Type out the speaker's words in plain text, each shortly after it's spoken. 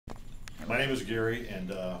My name is Gary,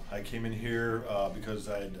 and I came in here because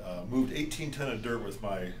I'd moved 18 ton of dirt with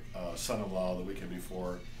my son-in-law the weekend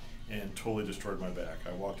before and totally destroyed my back.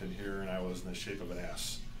 I walked in here and I was in the shape of an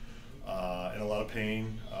ass. In a lot of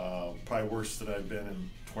pain, probably worse than I've been in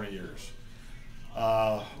 20 years.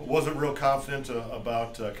 Wasn't real confident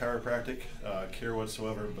about chiropractic care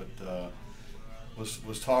whatsoever, but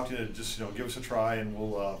was talking to just give us a try and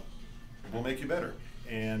we'll make you better.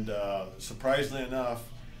 And surprisingly enough,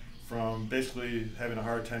 from basically having a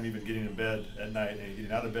hard time even getting in bed at night and getting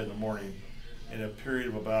out of bed in the morning, in a period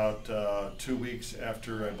of about 2 weeks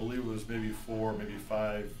after, I believe it was maybe 4, maybe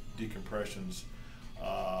 5 decompressions,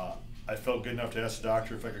 I felt good enough to ask the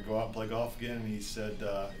doctor if I could go out and play golf again, and he said,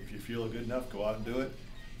 if you feel good enough, go out and do it,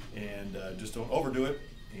 and just don't overdo it.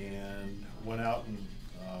 And went out and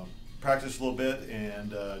practiced a little bit,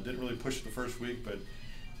 and didn't really push it the first week, but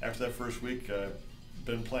after that first week,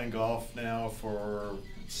 been playing golf now for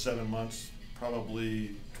 7 months,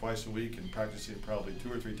 probably twice a week, and practicing probably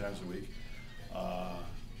 2 or 3 times a week,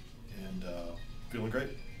 and feeling great.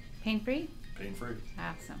 Pain-free? Pain-free.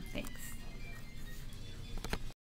 Awesome, thanks.